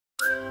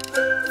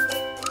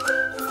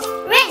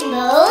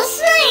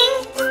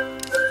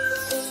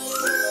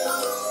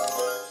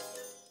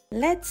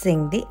Let's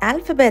sing the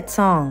alphabet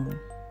song.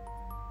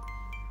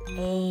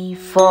 A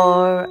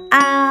for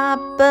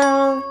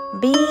apple,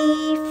 B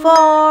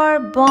for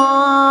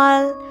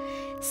ball,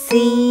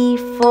 C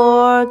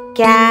for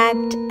cat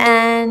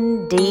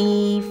and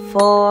D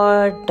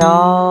for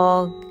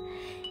dog,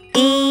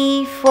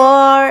 E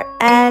for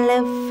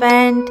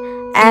elephant,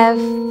 F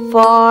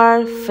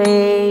for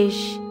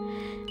fish,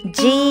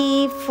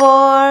 G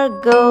for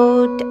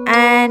goat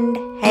and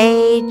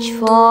H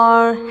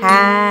for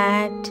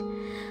hat,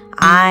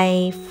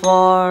 I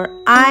for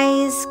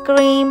ice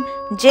cream,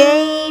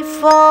 J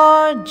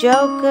for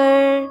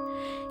joker,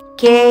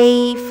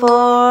 K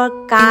for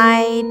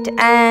kite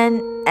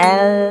and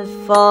L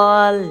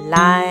for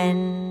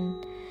lion,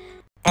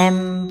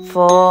 M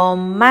for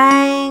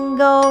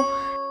mango,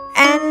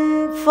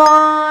 N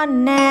for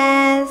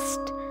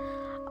nest,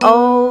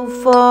 O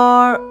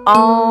for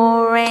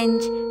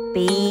orange,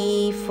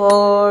 P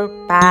for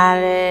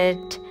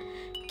parrot,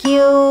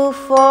 Q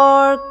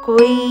for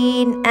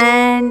queen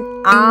and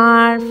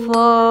R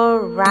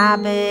for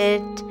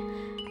rabbit,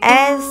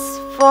 S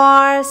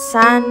for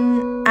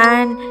sun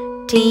and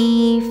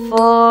T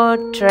for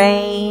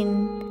train,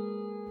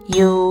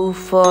 U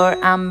for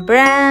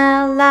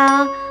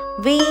umbrella,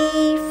 V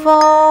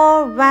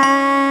for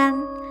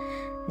van,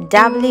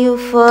 W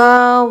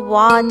for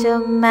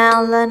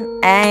watermelon,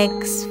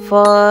 X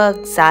for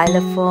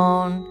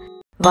xylophone,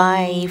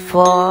 Y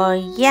for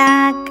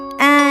yak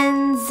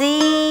and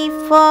Z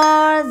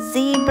for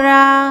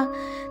zebra.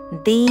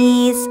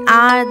 These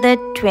are the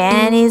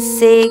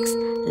 26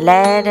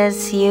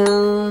 letters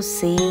you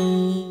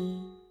see.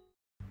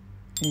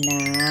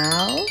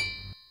 Now,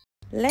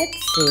 let's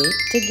say it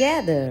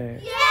together.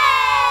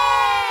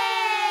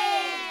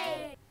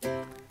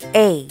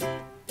 Yay!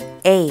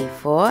 A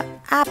for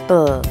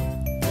apple.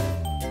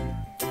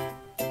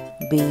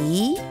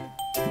 B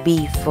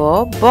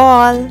for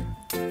ball.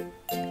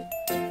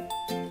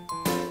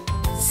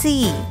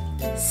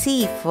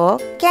 C for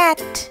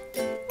cat.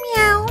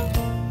 Meow.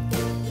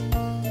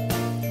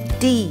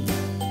 D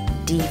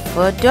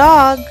for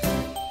dog.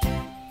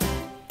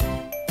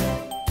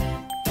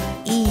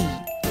 E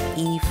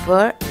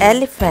for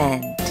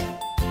elephant.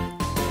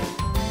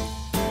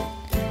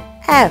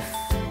 F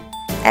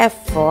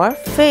for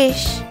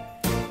fish.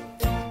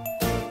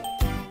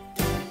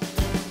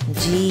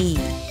 G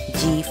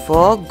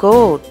for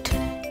goat.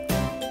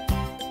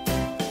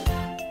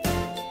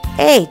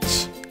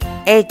 H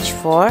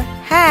for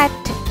hat.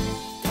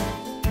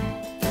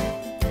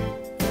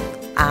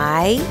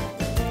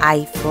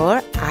 I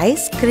for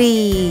ice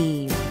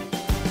cream.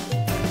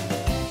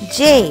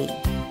 J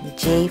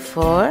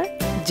for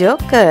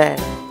joker.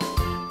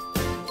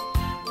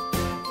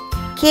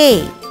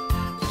 K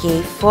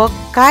for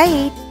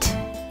kite.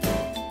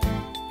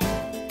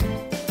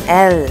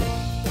 L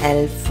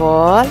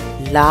for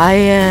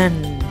lion.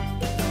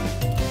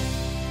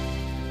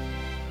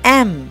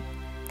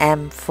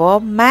 M for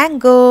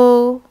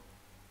mango.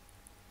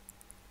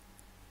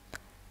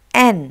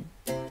 N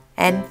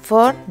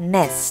for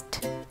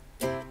nest.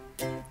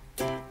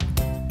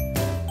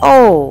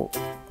 O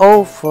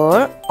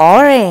for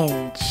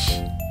orange.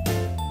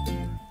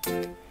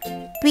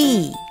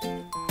 P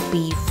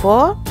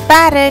for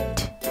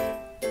parrot.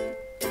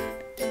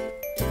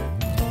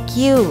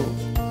 Q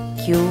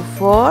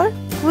for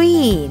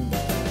queen.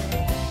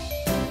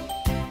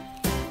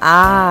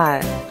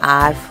 R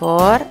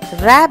for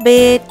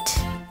rabbit.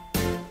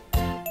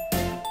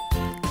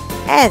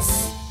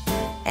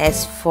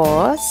 S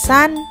for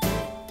sun.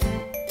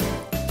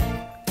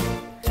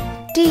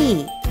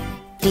 T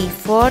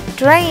for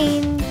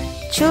train.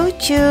 Choo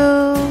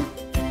choo.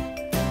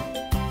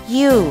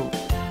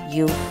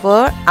 U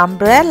for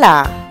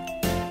umbrella.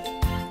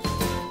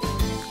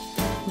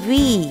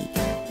 V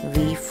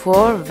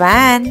for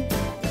van.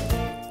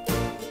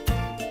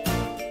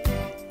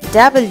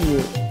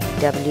 W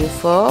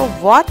for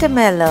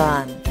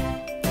watermelon.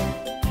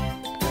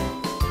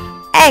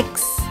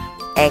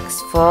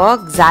 X for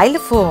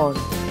xylophone.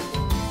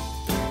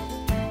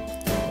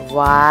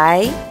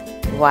 Y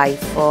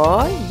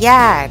for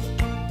yak.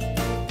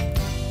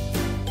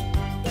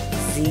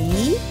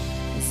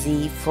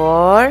 Z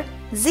for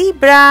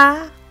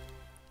zebra.